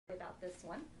About this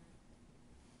one.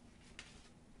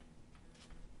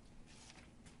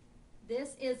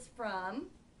 This is from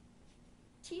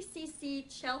TCC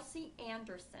Chelsea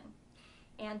Anderson,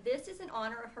 and this is in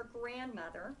honor of her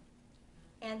grandmother,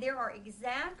 and there are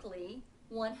exactly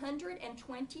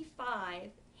 125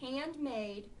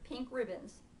 handmade pink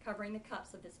ribbons covering the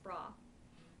cups of this bra.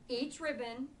 Each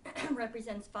ribbon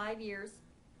represents 5 years,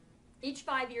 each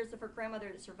 5 years of her grandmother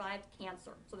that survived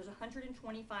cancer. So there's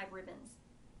 125 ribbons,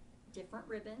 different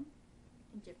ribbon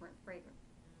and different fragrance,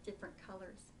 different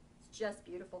colors. It's just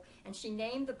beautiful. And she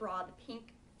named the bra the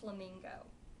Pink Flamingo.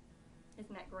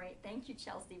 Isn't that great? Thank you,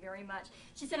 Chelsea, very much.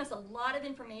 She sent us a lot of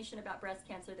information about breast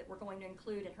cancer that we're going to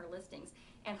include in her listings.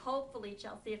 And hopefully,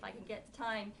 Chelsea, if I can get the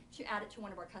time to add it to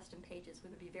one of our custom pages, we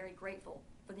would be very grateful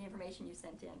for the information you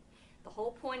sent in. The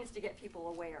whole point is to get people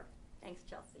aware. Thanks,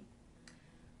 Chelsea.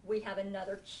 We have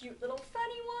another cute little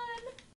funny one.